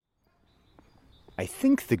I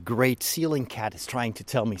think the great ceiling cat is trying to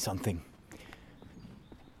tell me something.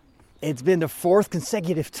 It's been the fourth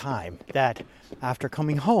consecutive time that after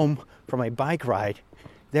coming home from a bike ride,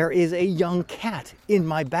 there is a young cat in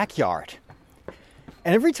my backyard.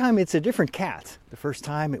 And every time it's a different cat. The first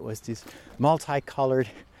time it was this multicolored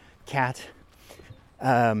cat.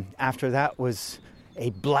 After that was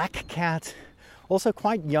a black cat, also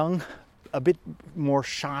quite young, a bit more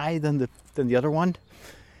shy than the other one.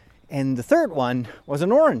 And the third one was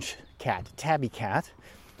an orange cat, tabby cat.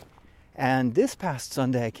 And this past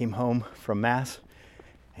Sunday I came home from Mass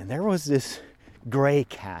and there was this gray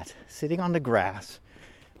cat sitting on the grass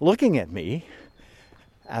looking at me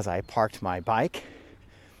as I parked my bike.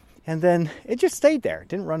 And then it just stayed there, it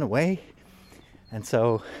didn't run away. And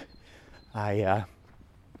so I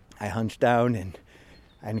hunched down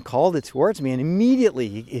and called it towards me, and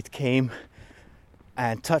immediately it came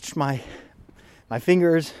and touched my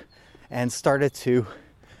fingers and started to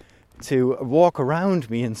walk around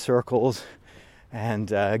me in circles and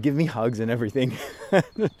give me hugs and everything,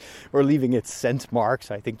 or leaving its scent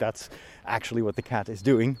marks. I think that's actually what the cat is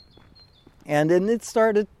doing. And then it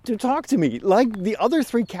started to talk to me like the other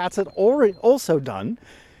three cats had already also done.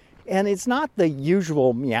 And it's not the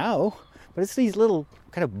usual meow, but it's these little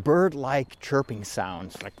kind of bird-like chirping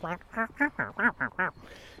sounds, like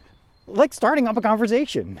starting up a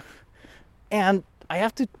conversation. And I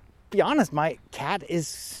have to be honest, my cat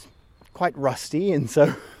is quite rusty, and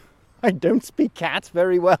so I don't speak cats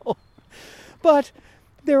very well. But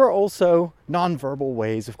there are also non-verbal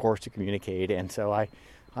ways, of course, to communicate, and so I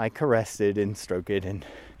caressed it and stroked it, and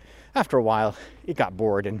after a while it got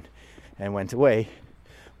bored and went away.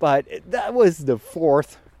 But that was the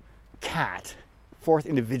fourth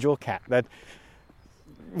individual cat that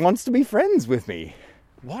wants to be friends with me.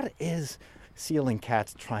 What is ceiling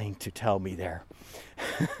cat trying to tell me there?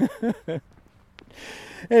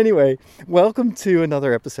 Anyway, welcome to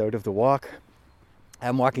another episode of The Walk.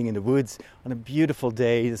 I'm walking in the woods on a beautiful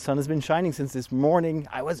day. The sun has been shining since this morning.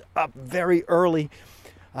 I was up very early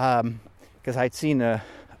because I'd seen there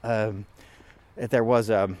was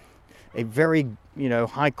a very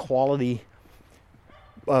high quality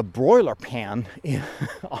broiler pan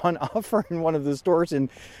on offer in one of the stores in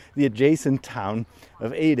the adjacent town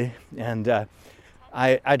of Ede, and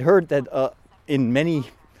I'd heard that in many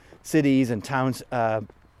cities and towns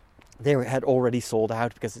they had already sold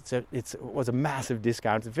out because it was a massive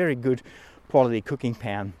discount. It's a very good quality cooking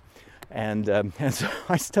pan, and so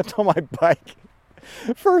I stepped on my bike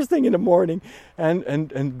first thing in the morning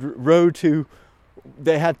and rode to.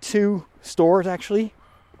 They had two stores actually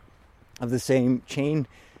of the same chain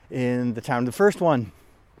in the town. The first one,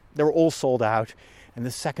 they were all sold out, and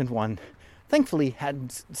the second one thankfully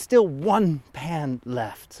had still one pan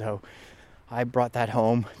left, so I brought that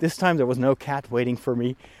home. This time there was no cat waiting for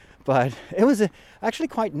me, but it was actually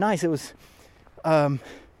quite nice. It was a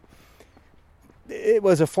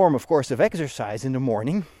form, of course, of exercise in the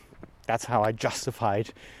morning. That's how I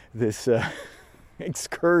justified this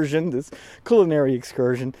excursion, this culinary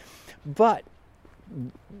excursion. But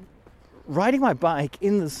riding my bike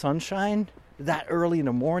in the sunshine that early in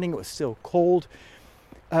the morning, it was still cold,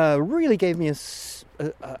 really gave me a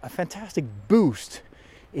fantastic boost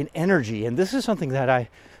in energy. And this is something that I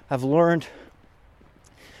have learned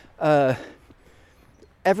ever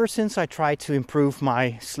since I tried to improve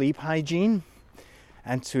my sleep hygiene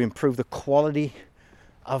and to improve the quality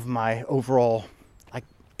of my overall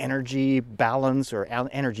energy balance or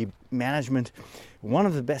energy management. One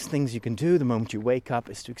of the best things you can do the moment you wake up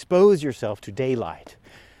is to expose yourself to daylight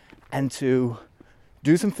and to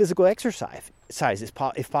do some physical exercise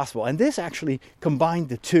if possible. And this actually combined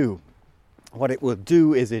the two. What it will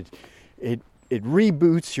do is it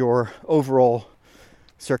reboots your overall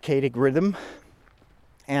circadian rhythm,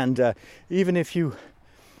 and even if you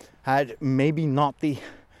had maybe not the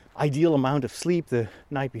ideal amount of sleep the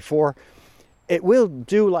night before, it will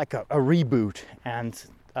do like a reboot, and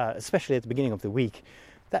especially at the beginning of the week,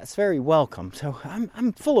 that's very welcome. So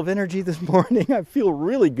I'm full of energy this morning. I feel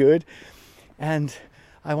really good, and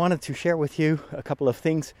I wanted to share with you a couple of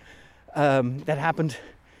things that happened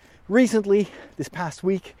recently, this past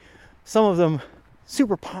week. Some of them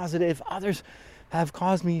super positive, others have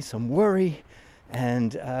caused me some worry,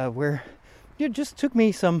 and it just took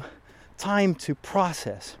me some time to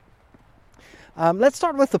process. Let's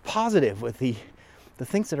start with the positive, with the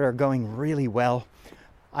things that are going really well.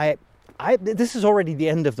 This is already the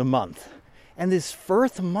end of the month, and this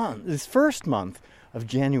first month of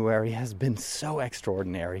January has been so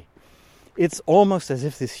extraordinary. It's almost as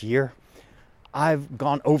if this year I've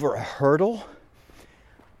gone over a hurdle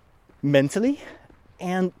mentally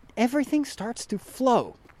and everything starts to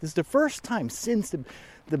flow. This is the first time since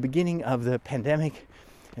the beginning of the pandemic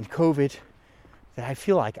and COVID that I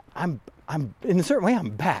feel like I'm in a certain way I'm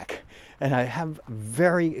back, and I have a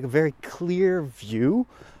very clear view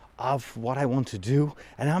of what I want to do,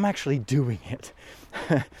 and I'm actually doing it.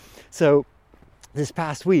 So this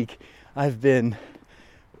past week I've been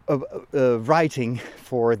writing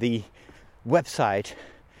for the website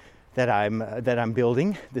that I'm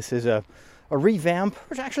building. This is a revamp,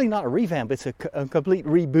 which is actually not a revamp, it's a complete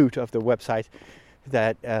reboot of the website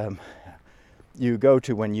that you go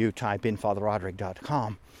to when you type in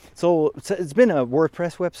fatherroderick.com. So it's been a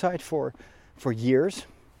WordPress website for years,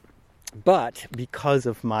 but because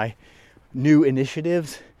of my new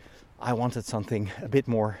initiatives, I wanted something a bit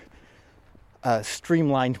more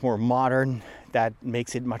streamlined, more modern, that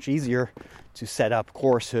makes it much easier to set up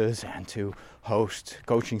courses and to host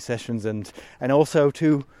coaching sessions and also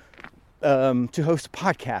to host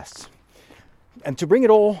podcasts and to bring it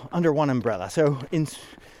all under one umbrella. So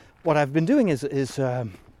what I've been doing is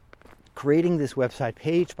creating this website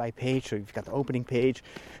page by page. So you've got the opening page,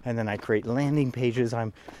 and then I create landing pages.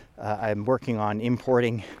 I'm working on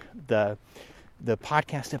importing the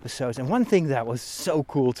podcast episodes. And one thing that was so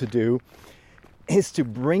cool to do is to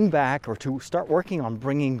bring back, or to start working on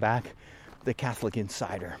bringing back, the Catholic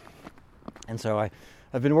Insider. And so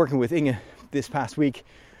I've been working with Inge this past week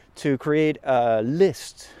to create a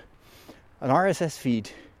list, an RSS feed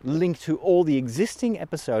linked to all the existing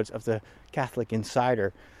episodes of the Catholic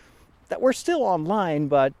Insider that were still online,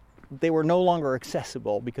 but they were no longer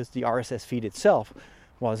accessible because the RSS feed itself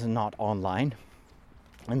was not online.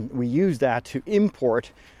 And we used that to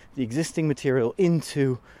import the existing material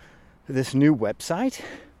into this new website.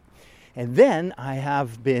 And then I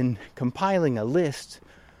have been compiling a list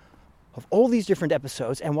of all these different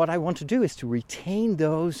episodes, and what I want to do is to retain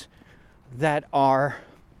those that are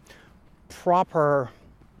proper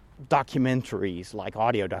documentaries, like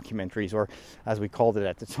audio documentaries, or as we called it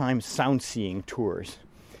at the time, sound seeing tours,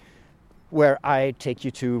 where I take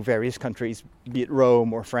you to various countries, be it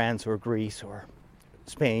Rome or France or Greece or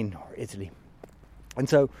Spain or Italy. And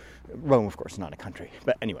so Rome, of course, is not a country,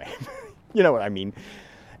 but anyway, you know what I mean.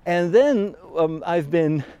 And then I've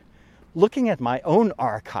been looking at my own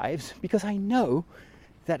archives, because I know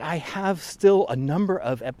that I have still a number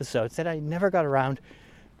of episodes that I never got around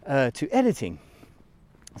to editing.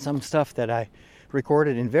 Some stuff that I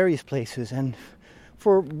recorded in various places, and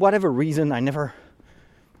for whatever reason I never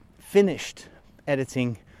finished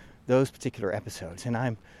editing those particular episodes. And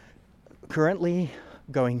I'm currently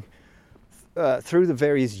going through the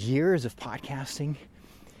various years of podcasting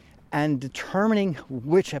and determining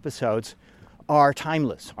which episodes are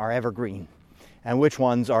timeless, are evergreen, and which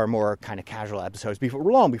ones are more kind of casual episodes.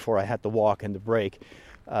 Long before I had the walk and the break,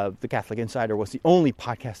 the Catholic Insider was the only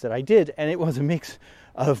podcast that I did, and it was a mix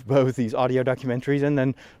of both these audio documentaries and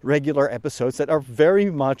then regular episodes that are very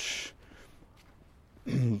much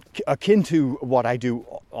akin to what I do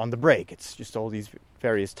on the break. It's just all these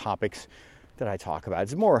various topics that I talk about.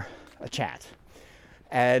 It's more a chat.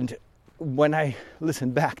 And when I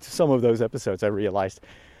listened back to some of those episodes, I realized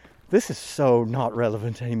this is so not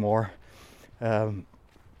relevant anymore.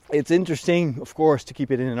 It's interesting, of course, to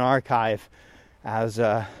keep it in an archive as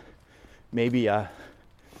maybe a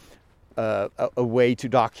way to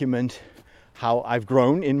document how I've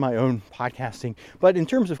grown in my own podcasting. But in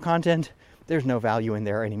terms of content, there's no value in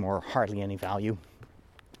there anymore, hardly any value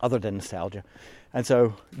other than nostalgia. And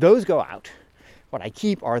so those go out. What I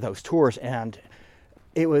keep are those tours, and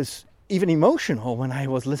it was even emotional when I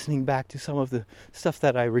was listening back to some of the stuff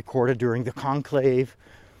that I recorded during the conclave,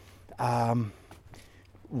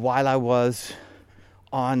 while I was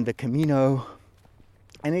on the Camino.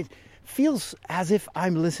 And it feels as if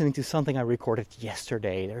I'm listening to something I recorded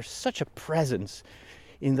yesterday. There's such a presence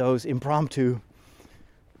in those impromptu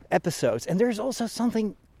episodes. And there's also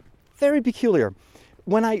something very peculiar.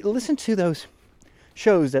 When I listen to those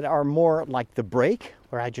shows that are more like The Break,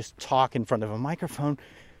 where I just talk in front of a microphone,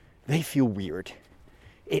 they feel weird.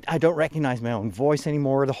 I don't recognize my own voice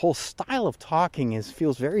anymore. The whole style of talking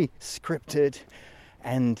feels very scripted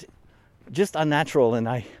and just unnatural. And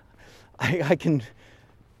I can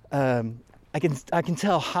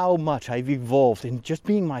tell how much I've evolved in just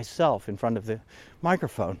being myself in front of the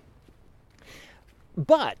microphone.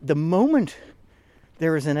 But the moment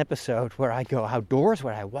there is an episode where I go outdoors,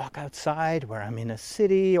 where I walk outside, where I'm in a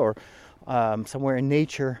city or somewhere in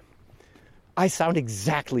nature, I sound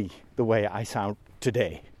exactly the way I sound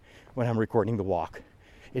today when I'm recording the walk.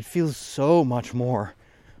 It feels so much more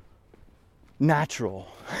natural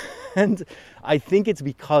And I think it's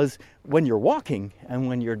because when you're walking and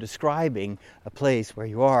when you're describing a place where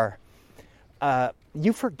you are,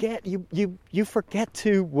 you forget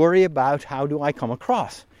to worry about how do I come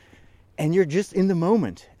across, and you're just in the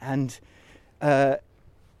moment. And I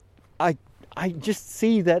just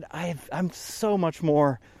see that I'm so much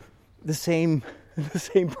more the same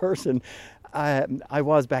person I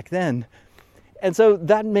was back then, and so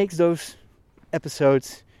that makes those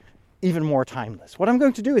episodes even more timeless. What I'm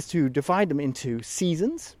going to do is to divide them into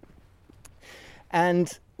seasons,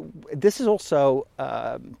 and this is also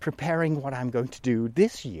preparing what I'm going to do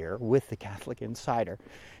this year with the Catholic Insider,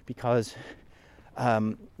 because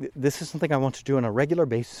this is something I want to do on a regular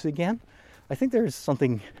basis again. I think there's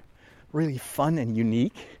something really fun and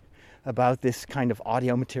unique about this kind of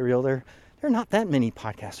audio material. There are not that many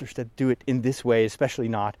podcasters that do it in this way, especially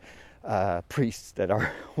not priests that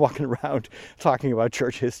are walking around talking about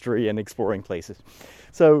church history and exploring places.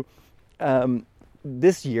 So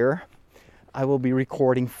this year I will be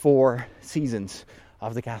recording 4 seasons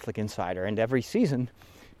of the Catholic Insider, and every season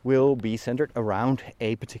will be centered around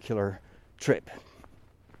a particular trip.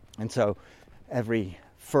 And so every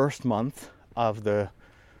first month of the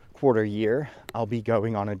quarter year, I'll be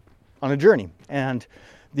going on a journey, and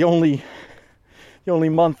the only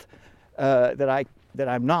month that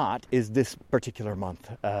I'm not is this particular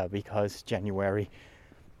month, because January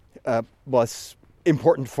was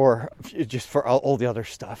important for all the other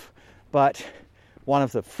stuff. But one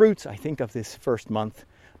of the fruits, I think, of this first month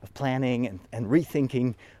of planning and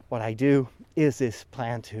rethinking what I do is this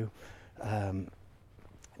plan to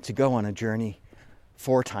go on a journey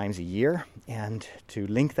 4 times a year, and to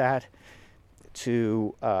link that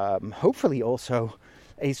to hopefully also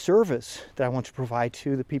a service that I want to provide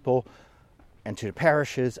to the people and to the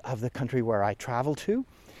parishes of the country where I travel to.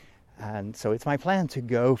 And so it's my plan to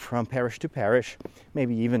go from parish to parish,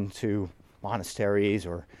 maybe even to monasteries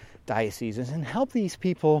or dioceses, and help these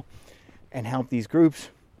people and help these groups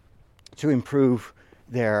to improve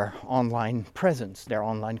their online presence, their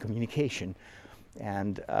online communication.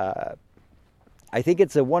 And I think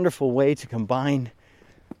it's a wonderful way to combine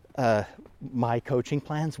my coaching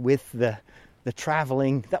plans with the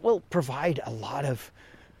traveling that will provide a lot of,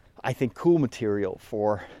 I think, cool material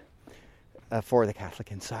for the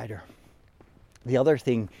Catholic Insider. The other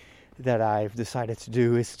thing that I've decided to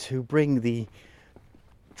do is to bring the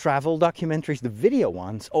travel documentaries, the video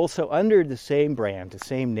ones, also under the same brand, the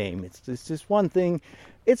same name. It's just one thing.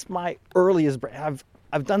 It's my earliest brand.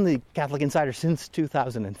 I've done the Catholic Insider since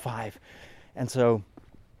 2005, and so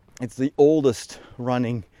it's the oldest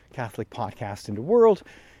running Catholic podcast in the world.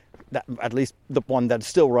 That, at least the one that's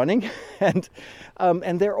still running, and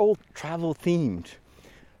they're all travel themed,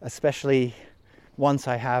 especially once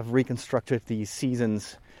I have reconstructed these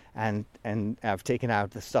seasons and I've taken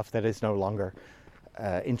out the stuff that is no longer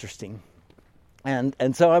interesting,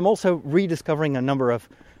 and so I'm also rediscovering a number of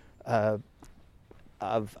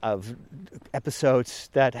episodes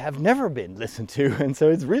that have never been listened to, and so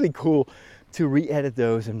it's really cool to re-edit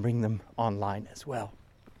those and bring them online as well.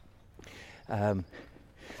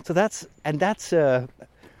 So that's I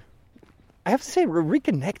have to say,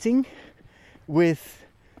 reconnecting with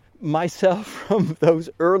myself from those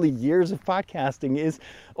early years of podcasting is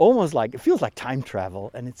almost like, it feels like time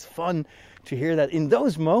travel, and it's fun to hear that in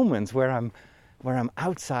those moments where I'm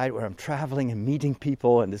outside, where I'm traveling and meeting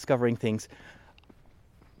people and discovering things,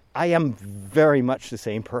 I am very much the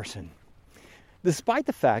same person, despite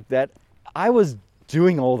the fact that I was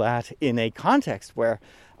doing all that in a context where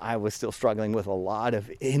I was still struggling with a lot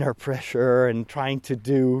of inner pressure and trying to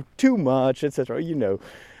do too much, etc. You know,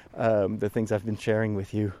 the things I've been sharing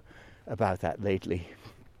with you about that lately.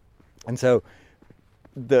 And so,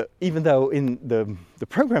 even though in the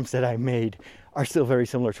programs that I made are still very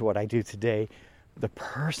similar to what I do today, the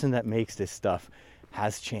person that makes this stuff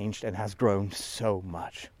has changed and has grown so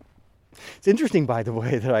much. It's interesting, by the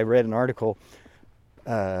way, that I read an article,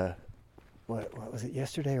 what was it,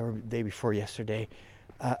 yesterday or the day before yesterday,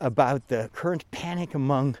 about the current panic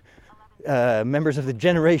among members of the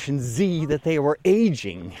Generation Z that they were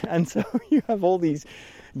aging. And so you have all these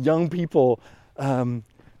young people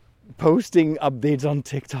posting updates on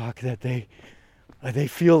TikTok that they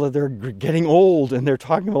feel that they're getting old, and they're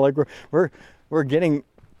talking about like we're getting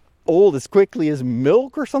old as quickly as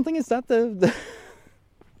milk or something. Is that the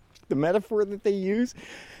metaphor that they use?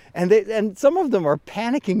 And some of them are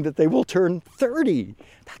panicking that they will turn 30.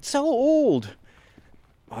 That's so old.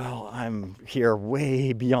 Well, I'm here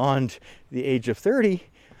way beyond the age of 30,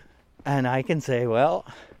 and I can say, well,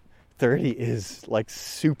 30 is like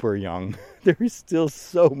super young. There is still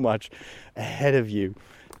so much ahead of you,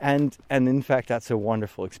 And in fact, that's a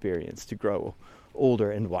wonderful experience, to grow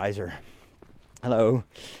older and wiser. Hello.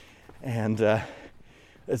 And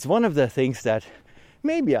it's one of the things that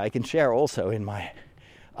maybe I can share also in my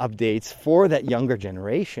updates for that younger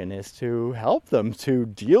generation, is to help them to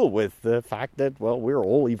deal with the fact that, well, we're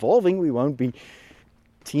all evolving. We won't be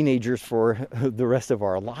teenagers for the rest of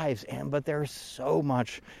our lives. But there's so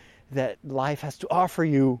much that life has to offer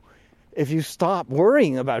you if you stop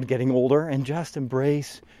worrying about getting older and just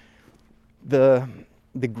embrace the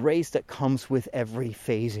grace that comes with every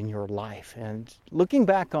phase in your life. And looking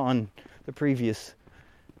back on the previous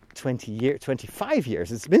 25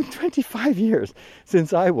 years, it's been 25 years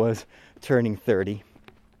since I was turning 30.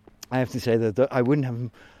 I have to say that I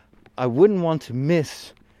wouldn't want to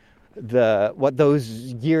miss what those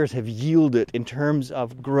years have yielded in terms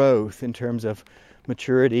of growth, in terms of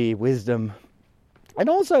maturity, wisdom, and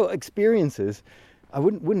also experiences. I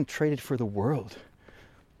wouldn't trade it for the world.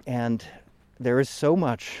 And there is so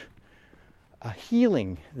much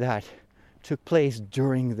healing that took place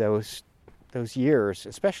during those years,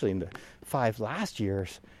 especially in the 5 last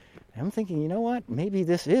years. And I'm thinking, you know what? Maybe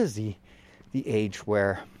this is the age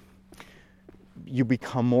where you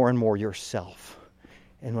become more and more yourself.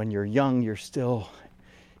 And when you're young, you're still,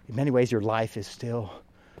 in many ways, your life is still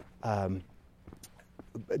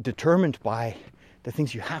determined by the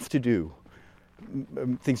things you have to do,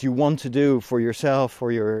 things you want to do for yourself,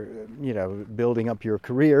 for your, building up your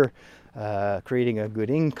career, creating a good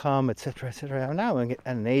income, etc., etc. Now I'm at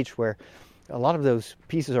an age where a lot of those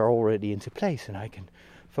pieces are already into place, and I can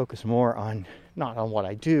focus more on, not on what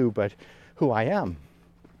I do, but who I am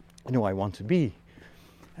and who I want to be.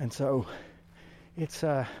 And so it's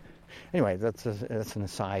anyway, that's an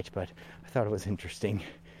aside, but I thought it was interesting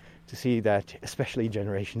to see that especially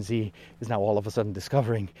Generation Z is now all of a sudden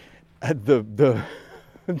discovering the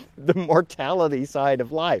mortality side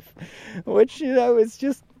of life, which, it's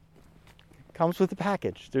just comes with the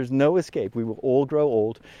package. There's no escape. We will all grow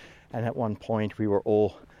old, and at one point we will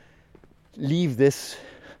all leave this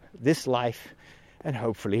life and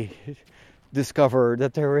hopefully discover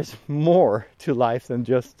that there is more to life than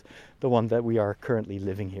just the one that we are currently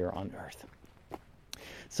living here on Earth.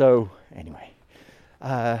 So anyway,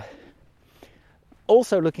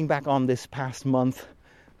 also looking back on this past month,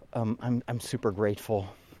 I'm super grateful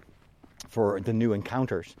for the new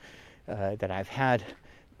encounters that I've had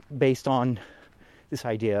based on this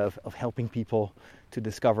idea of helping people to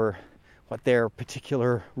discover what their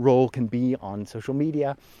particular role can be on social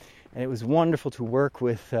media. And it was wonderful to work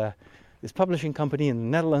with this publishing company in the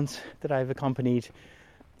Netherlands that I've accompanied,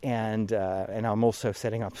 and I'm also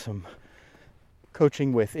setting up some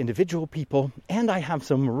coaching with individual people, and I have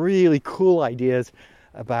some really cool ideas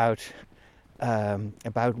about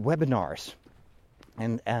webinars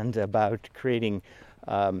and about creating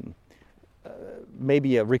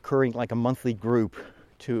maybe a recurring, like a monthly group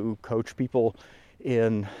to coach people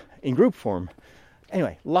in group form.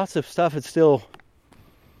 Anyway, lots of stuff. It's still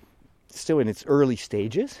in its early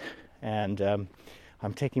stages, and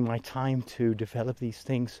I'm taking my time to develop these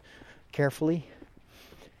things carefully.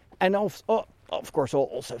 And also, of course,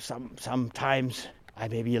 also sometimes I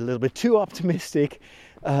may be a little bit too optimistic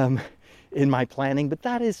in my planning, but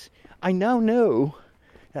I now know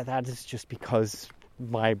that is just because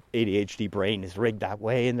my ADHD brain is rigged that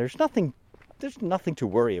way, and there's nothing to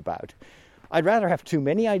worry about. I'd rather have too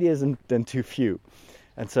many ideas than too few.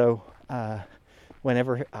 And so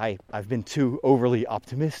whenever I've been too overly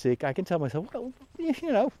optimistic, I can tell myself, well,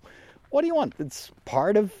 what do you want? It's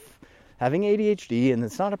part of having ADHD, and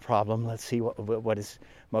it's not a problem. Let's see what is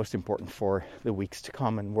most important for the weeks to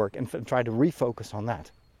come, and work and try to refocus on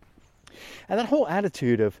that. And that whole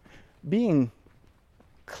attitude of being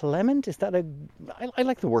clement, I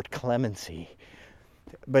like the word clemency,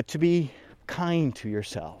 but to be kind to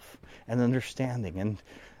yourself and understanding, and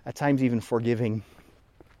at times even forgiving,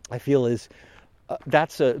 I feel is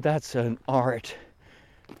that's an art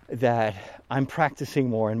that I'm practicing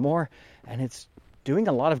more and more, and it's doing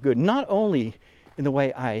a lot of good, not only in the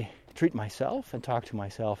way I treat myself and talk to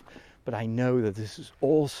myself, but I know that this is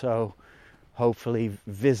also hopefully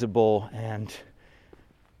visible and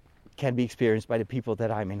can be experienced by the people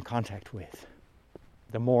that I'm in contact with.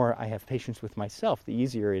 The more I have patience with myself, the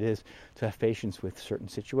easier it is to have patience with certain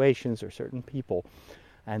situations or certain people,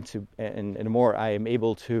 and the more I am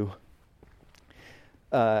able to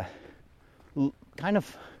kind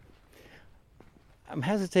of, I'm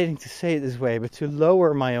hesitating to say it this way, but to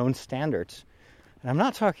lower my own standards. And I'm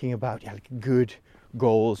not talking about good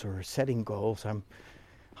goals or setting goals.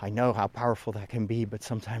 I know how powerful that can be, but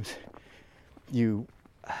sometimes you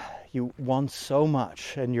want so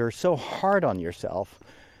much and you're so hard on yourself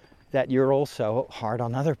that you're also hard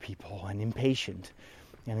on other people and impatient.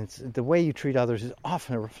 And it's the way you treat others is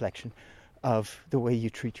often a reflection of the way you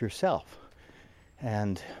treat yourself.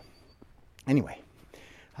 And anyway,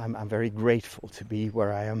 I'm very grateful to be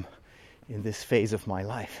where I am in this phase of my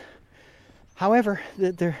life. However,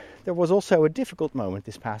 there was also a difficult moment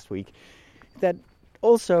this past week that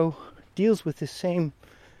also deals with this same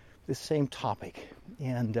topic.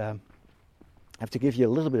 And I have to give you a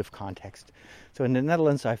little bit of context. So in the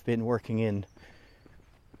Netherlands, I've been working in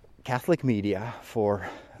Catholic media for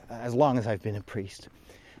as long as I've been a priest.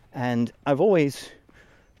 And I've always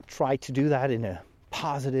tried to do that in a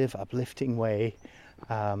positive, uplifting way.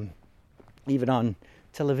 Even on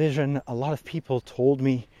television, a lot of people told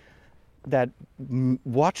me that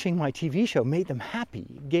watching my TV show made them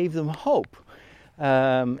happy, gave them hope.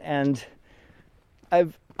 And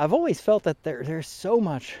I've always felt that there's so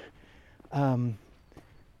much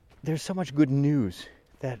good news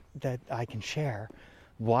that I can share.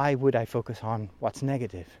 Why would I focus on what's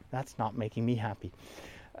negative? That's not making me happy.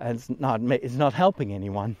 It's not helping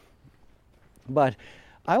anyone. But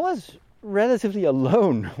I was relatively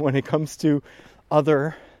alone when it comes to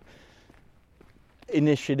other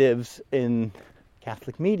initiatives in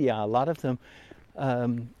Catholic media. A lot of them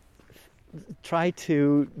try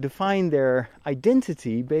to define their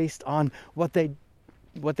identity based on what they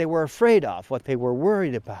were afraid of, what they were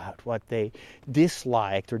worried about, what they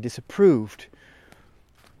disliked or disapproved.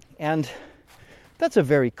 And that's a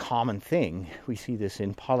very common thing. We see this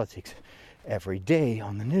in politics every day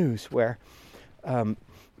on the news, where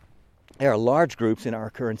there are large groups in our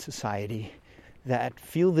current society that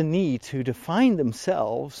feel the need to define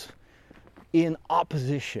themselves in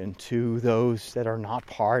opposition to those that are not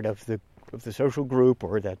part of the social group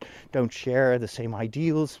or that don't share the same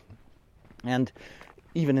ideals. And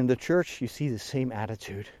even in the church, you see the same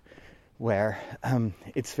attitude, where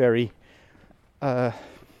it's very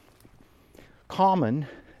common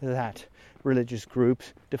that religious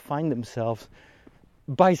groups define themselves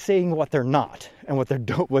by saying what they're not and what they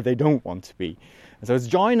don't want to be. And so it's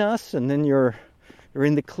join us, and then you're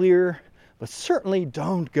in the clear, but certainly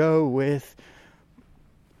don't go with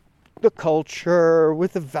the culture,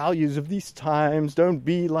 with the values of these times. Don't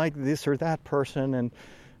be like this or that person, and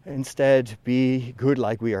instead be good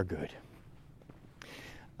like we are good.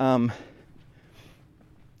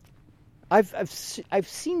 I've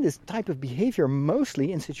seen this type of behavior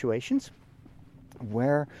mostly in situations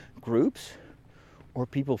where groups or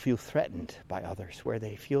people feel threatened by others, where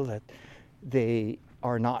they feel that they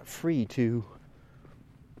are not free to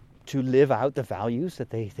live out the values that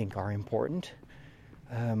they think are important,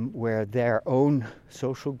 where their own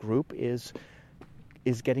social group is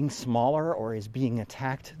getting smaller or is being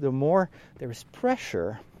attacked. The more there is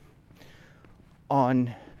pressure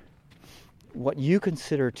on what you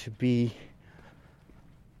consider to be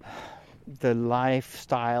the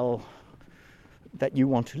lifestyle that you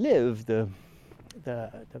want to live, the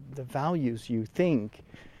values you think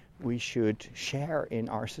we should share in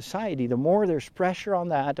our society, the more there's pressure on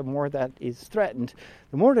that, the more that is threatened,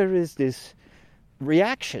 the more there is this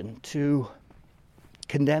reaction to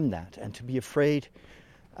condemn that and to be afraid,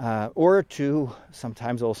 or to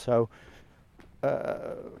sometimes also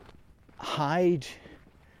hide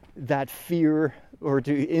that fear, or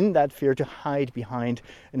in that fear to hide behind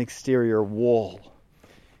an exterior wall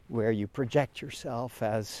where you project yourself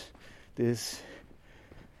as this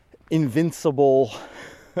invincible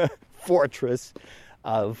fortress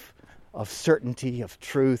of certainty, of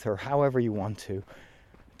truth, or however you want to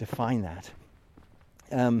define that.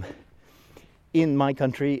 In my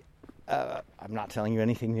country, I'm not telling you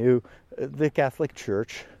anything new, the Catholic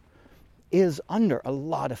Church is under a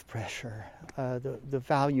lot of pressure. The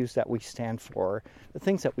values that we stand for, the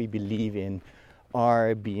things that we believe in,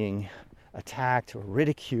 are being attacked or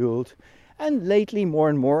ridiculed, and lately more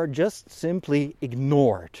and more just simply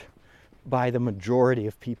ignored by the majority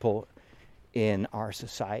of people in our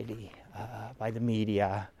society, by the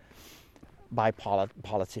media, by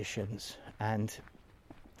politicians. And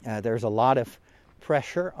there's a lot of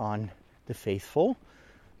pressure on the faithful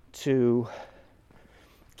to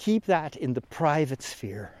keep that in the private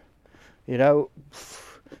sphere. You know,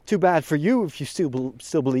 too bad for you if you still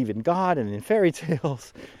believe in God and in fairy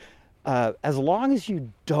tales. As long as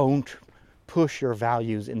you don't push your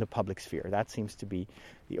values in the public sphere. That seems to be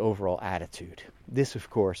the overall attitude. This, of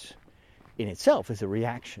course, in itself is a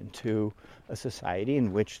reaction to a society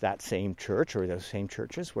in which that same church or those same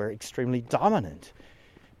churches were extremely dominant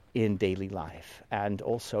in daily life and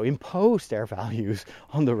also imposed their values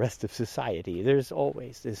on the rest of society. There's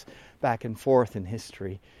always this back and forth in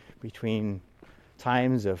history between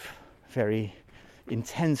times of very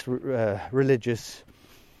intense religious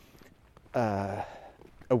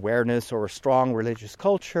awareness or a strong religious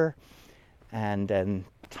culture, and then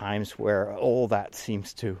times where all that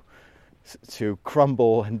seems to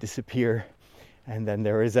crumble and disappear, and then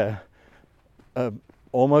there is a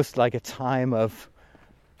almost like a time of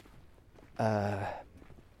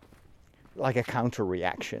like a counter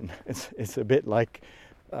reaction. It's a bit like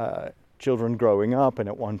children growing up, and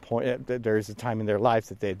at one point there's a time in their lives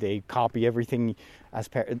that they copy everything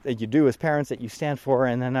that you do as parents that you stand for,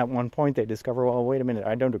 and then at one point they discover, well, wait a minute,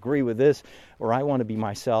 I don't agree with this, or I want to be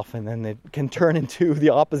myself, and then it can turn into the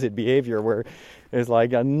opposite behavior where there's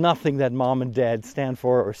like nothing that mom and dad stand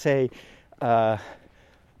for or say.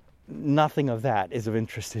 Nothing of that is of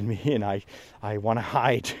interest in me, and I want to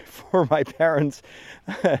hide for my parents.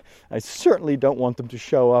 I certainly don't want them to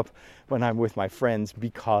show up when I'm with my friends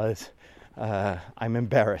because I'm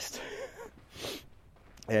embarrassed.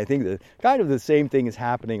 And I think that kind of the same thing is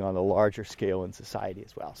happening on a larger scale in society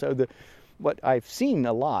as well. So what I've seen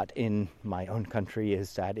a lot in my own country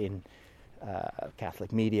is that in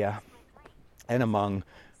Catholic media and among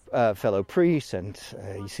fellow priests, and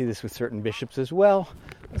you see this with certain bishops as well.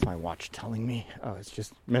 That's my watch telling me. Oh, it's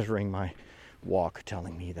just measuring my walk,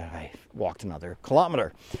 telling me that I walked another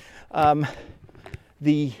kilometer.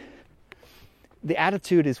 The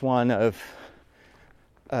attitude is one of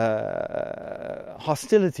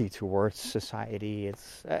hostility towards society.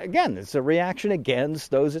 It's a reaction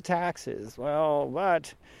against those attacks. Well,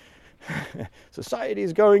 but society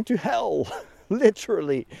is going to hell,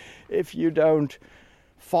 literally, if you don't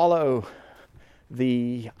follow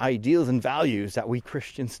the ideals and values that we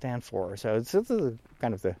Christians stand for. So it's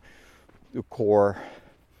kind of the core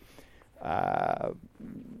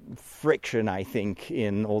friction, I think,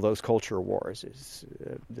 in all those culture wars.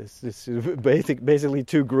 This is basically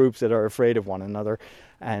two groups that are afraid of one another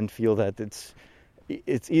and feel that it's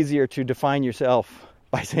easier to define yourself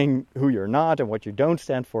by saying who you're not and what you don't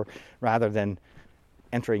stand for, rather than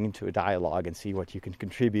entering into a dialogue and see what you can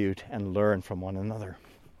contribute and learn from one another.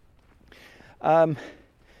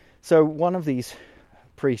 So one of these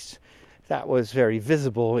priests that was very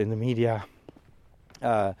visible in the media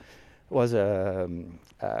was a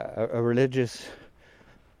religious.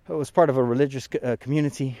 It was part of a religious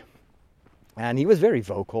community, and he was very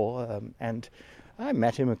vocal. And I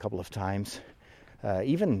met him a couple of times,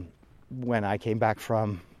 even when I came back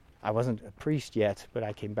from. I wasn't a priest yet, but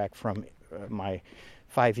I came back from my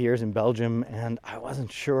 5 years in Belgium, and I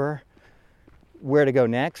wasn't sure where to go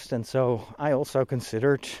next, and so I also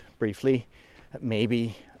considered briefly that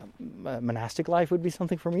maybe monastic life would be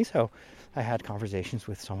something for me. So I had conversations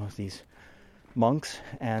with some of these monks,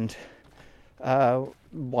 and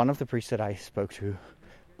one of the priests that I spoke to,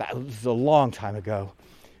 that was a long time ago,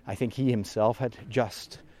 I think he himself had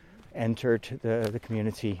just entered the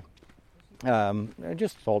community,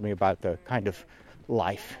 just told me about the kind of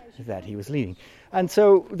life that he was leading. And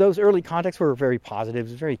so those early contacts were very positive,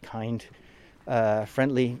 very kind,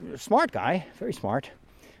 friendly, smart guy, very smart.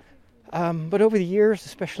 But over the years,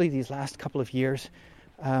 especially these last couple of years,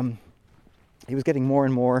 he was getting more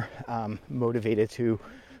and more motivated to.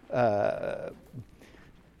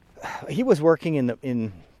 He was working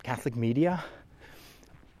in Catholic media,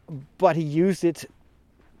 but he used it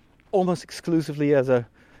almost exclusively as a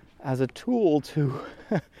tool to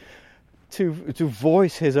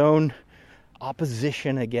voice his own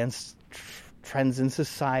opposition against trends in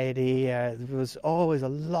society. There was always a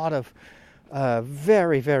lot of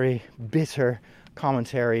very, very bitter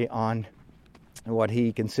commentary on what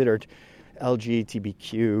he considered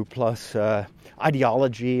LGBTQ plus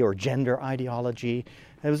ideology or gender ideology.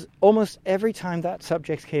 It was almost every time that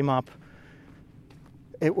subject came up,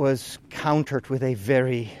 it was countered with a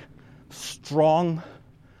very strong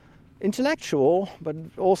intellectual, but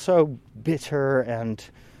also bitter and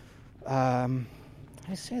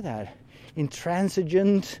I say that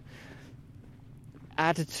intransigent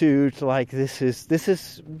attitude. Like this is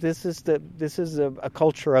a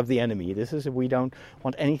culture of the enemy. We don't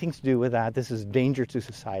want anything to do with that. This is a danger to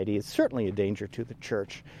society. It's certainly a danger to the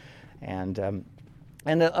church, and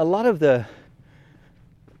a lot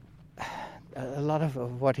of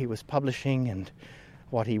what he was publishing and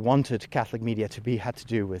what he wanted Catholic media to be had to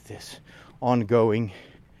do with this ongoing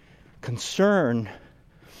concern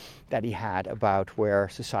that he had about where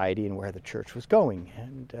society and where the church was going.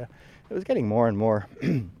 And it was getting more and more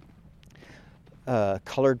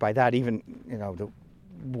colored by that. Even, the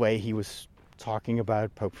way he was talking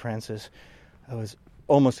about Pope Francis was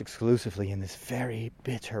almost exclusively in this very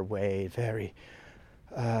bitter way, very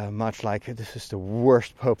much like this is the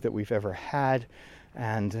worst pope that we've ever had.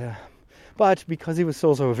 And But because he was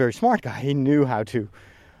also a very smart guy, he knew how to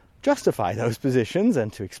justify those positions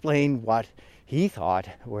and to explain what he thought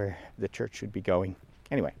where the church should be going.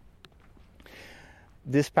 Anyway,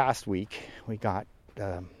 this past week we got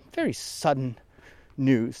very sudden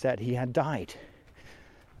news that he had died.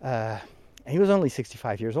 He was only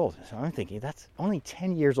 65 years old. So I'm thinking, that's only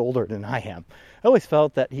 10 years older than I am. I always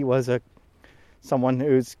felt that he was someone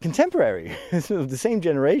who's contemporary, of the same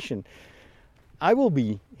generation. I will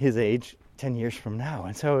be his age 10 years from now.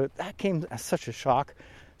 And so that came as such a shock,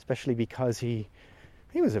 especially because he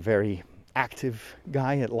was a very active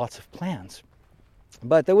guy, had lots of plans.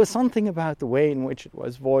 But there was something about the way in which it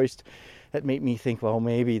was voiced that made me think, well,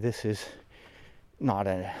 maybe this is not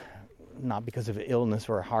because of illness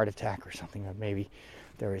or a heart attack or something, but maybe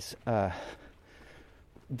this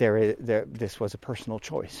was a personal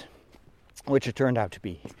choice, which it turned out to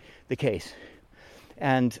be the case.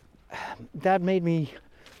 And that made me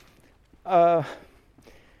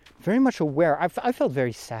very much aware. I felt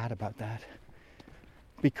very sad about that,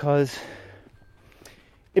 because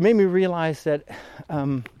it made me realize that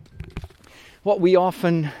what we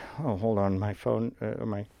often... Oh, hold on, my phone,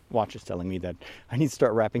 my watch is telling me that I need to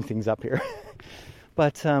start wrapping things up here.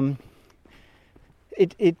 But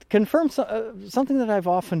it confirms something that I've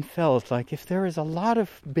often felt, like if there is a lot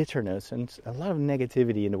of bitterness and a lot of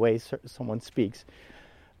negativity in the way someone speaks,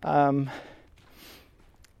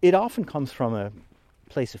 it often comes from a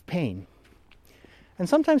place of pain. And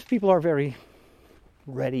sometimes people are very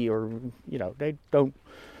ready, or they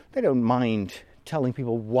don't mind telling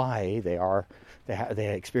people why they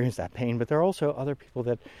experience that pain. But there are also other people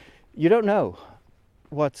that you don't know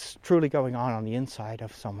what's truly going on the inside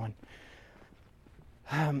of someone.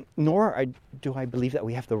 Nor do I believe that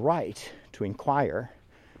we have the right to inquire,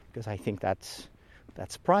 because I think that's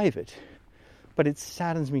private. But it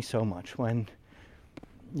saddens me so much when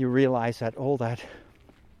you realize that all that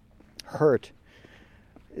hurt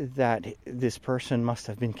that this person must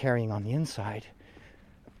have been carrying on the inside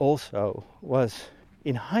also was,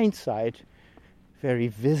 in hindsight, very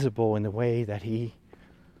visible in the way that he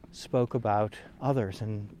spoke about others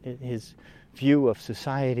and his view of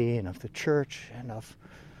society and of the church and of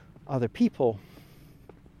other people.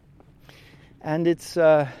 And it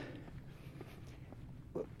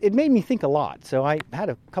made me think a lot. So I had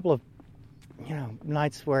a couple of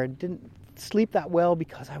nights where I didn't sleep that well,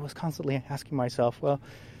 because I was constantly asking myself, well,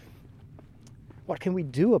 what can we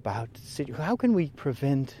do about how can we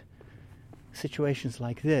prevent situations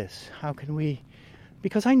like this? How can we...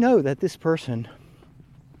 Because I know that this person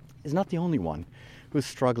is not the only one who's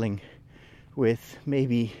struggling with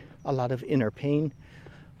maybe a lot of inner pain,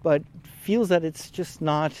 but feels that it's just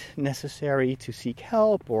not necessary to seek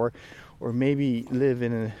help, or maybe live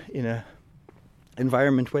in a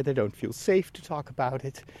environment where they don't feel safe to talk about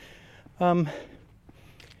it.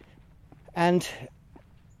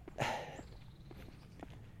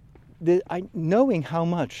 Knowing how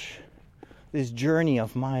much this journey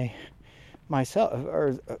of myself,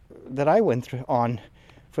 or that I went through on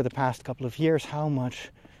for the past couple of years, how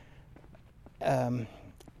much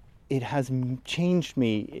it has changed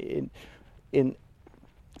me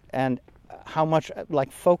and how much,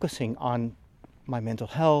 like, focusing on my mental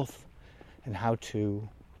health and how to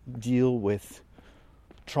deal with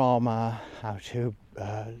trauma, how to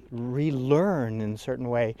relearn in a certain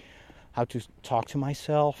way, how to talk to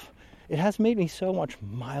myself. It has made me so much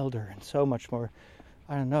milder and so much more,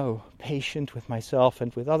 patient with myself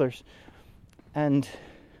and with others. And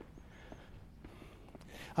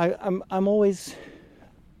I'm always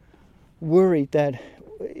worried that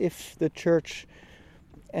if the church,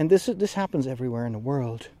 and this happens everywhere in the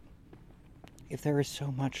world, if there is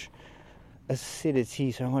so much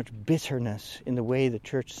acidity, so much bitterness in the way the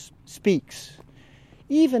church speaks,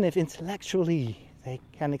 even if intellectually they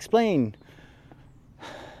can explain,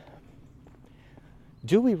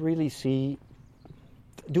 do we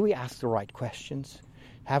ask the right questions?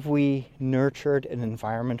 Have we nurtured an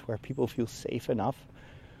environment where people feel safe enough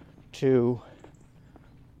to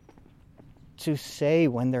say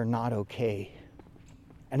when they're not okay?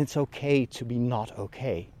 And it's okay to be not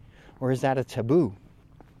okay. Or is that a taboo?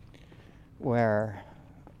 Where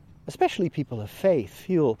especially people of faith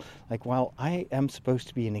feel like, well, I am supposed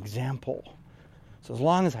to be an example. So as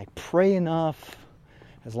long as I pray enough,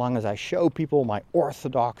 as long as I show people my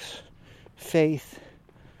orthodox faith,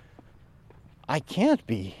 I can't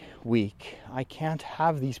be weak. I can't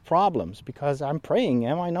have these problems because I'm praying,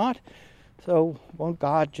 am I not? So won't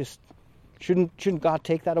God shouldn't God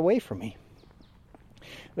take that away from me?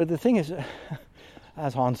 But the thing is,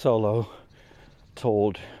 as Han Solo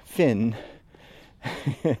told Finn,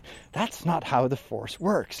 that's not how the Force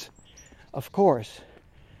works. Of course,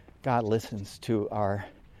 God listens to our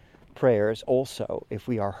prayers also if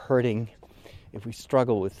we are hurting, if we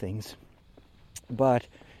struggle with things. But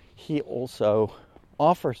He also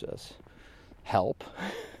offers us help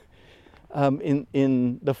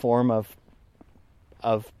in the form of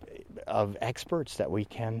experts that we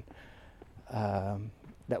can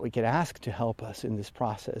ask to help us in this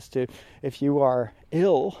process. If you are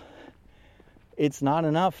ill, it's not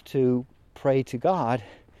enough to pray to God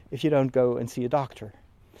if you don't go and see a doctor.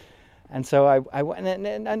 And so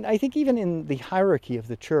I think even in the hierarchy of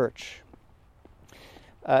the church,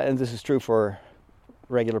 and this is true for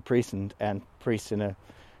regular priests and priests in a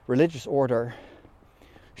religious order,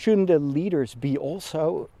 shouldn't the leaders be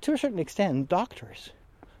also, to a certain extent, doctors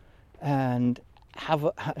and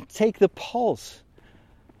take the pulse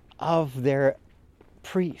of their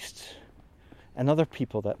priests and other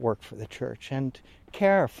people that work for the church and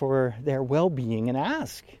care for their well-being and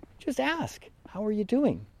just ask, how are you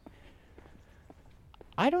doing?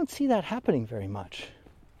 I don't see that happening very much.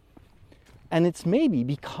 And it's maybe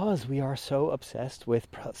because we are so obsessed with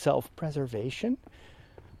self-preservation.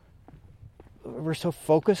 We're so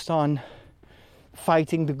focused on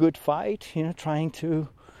fighting the good fight, trying to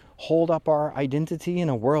hold up our identity in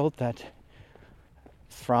a world that,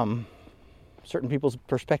 from certain people's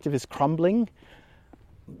perspective, is crumbling,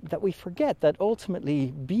 that we forget that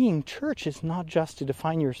ultimately being church is not just to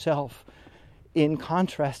define yourself in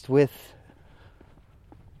contrast with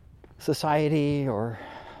society or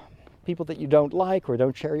people that you don't like or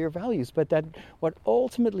don't share your values, but that what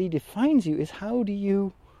ultimately defines you is how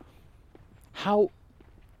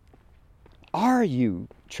are you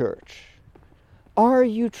church? Are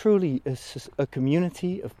you truly a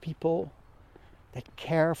community of people that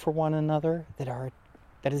care for one another, that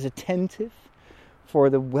is attentive for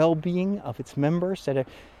the well-being of its members, that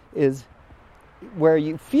is where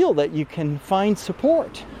you feel that you can find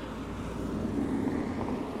support?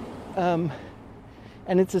 And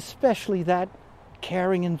it's especially that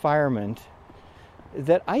caring environment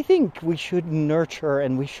that I think we should nurture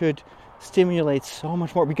and we should stimulate so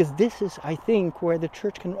much more, because this is, I think, where the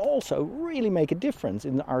church can also really make a difference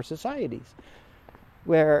in our societies,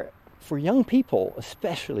 where for young people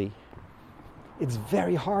especially, it's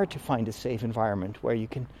very hard to find a safe environment where you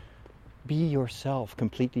can be yourself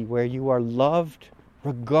completely, where you are loved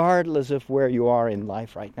regardless of where you are in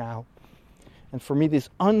life right now. And for me, this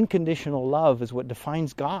unconditional love is what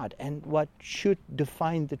defines God and what should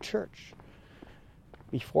define the church.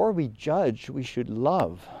 Before we judge, we should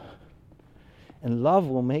love. And love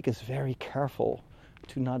will make us very careful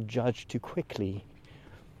to not judge too quickly,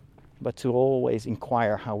 but to always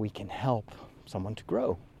inquire how we can help someone to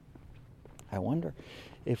grow. I wonder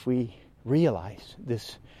if we realize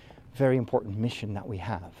this very important mission that we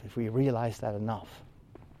have, if we realize that enough.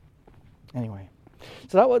 Anyway.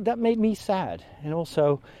 So that made me sad. And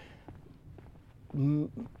also,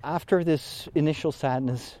 after this initial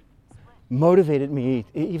sadness, motivated me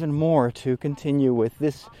even more to continue with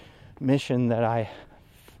this mission that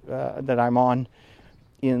I'm on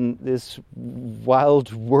in this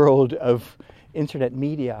wild world of internet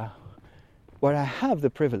media, where I have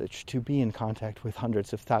the privilege to be in contact with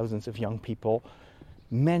hundreds of thousands of young people,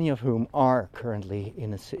 many of whom are currently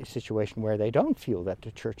in a situation where they don't feel that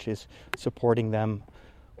the church is supporting them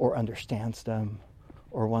or understands them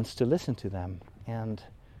or wants to listen to them. And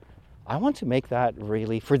I want to make that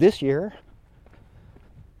really, for this year,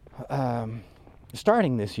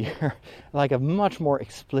 starting this year, like a much more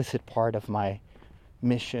explicit part of my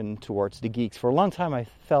mission towards the geeks. For a long time I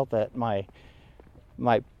felt that my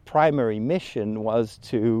primary mission was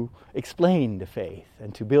to explain the faith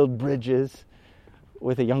and to build bridges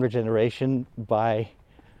with a younger generation by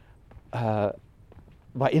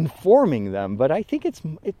informing them. But I think it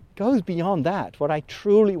goes beyond that. What I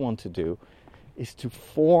truly want to do is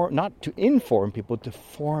not to inform people, to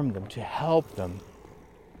form them, to help them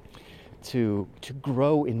to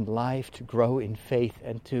grow in life, to grow in faith,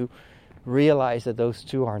 and to realize that those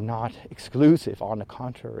two are not exclusive. On the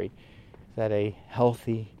contrary, that a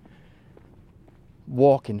healthy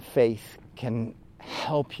walk in faith can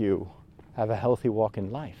help you have a healthy walk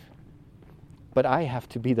in life. But I have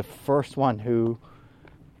to be the first one who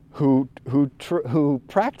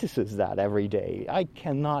practices that every day. I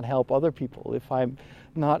cannot help other people if I'm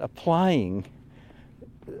not applying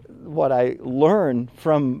what I learn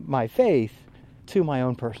from my faith to my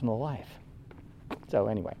own personal life. So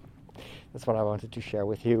anyway, that's what I wanted to share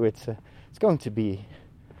with you. It's going to be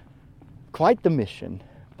quite the mission,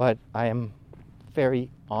 but I am very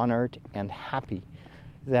honored and happy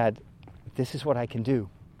that this is what I can do.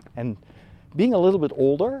 And being a little bit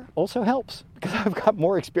older also helps, because I've got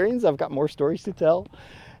more experience, I've got more stories to tell,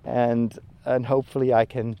 and hopefully I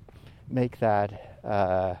can make that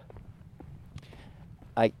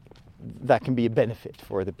that can be a benefit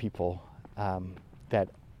for the people that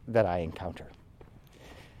I encounter.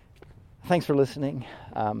 Thanks for listening.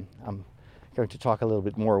 I'm going to talk a little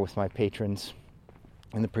bit more with my patrons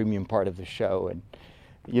in the premium part of the show, and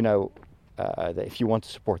if you want to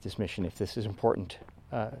support this mission, if this is important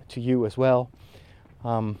to you as well,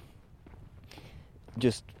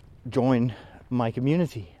 just join my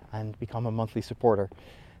community and become a monthly supporter.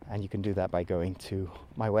 And you can do that by going to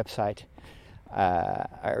my website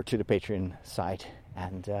or to the Patreon site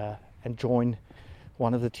and join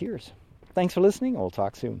one of the tiers. Thanks for listening. We'll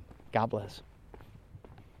talk soon. God bless.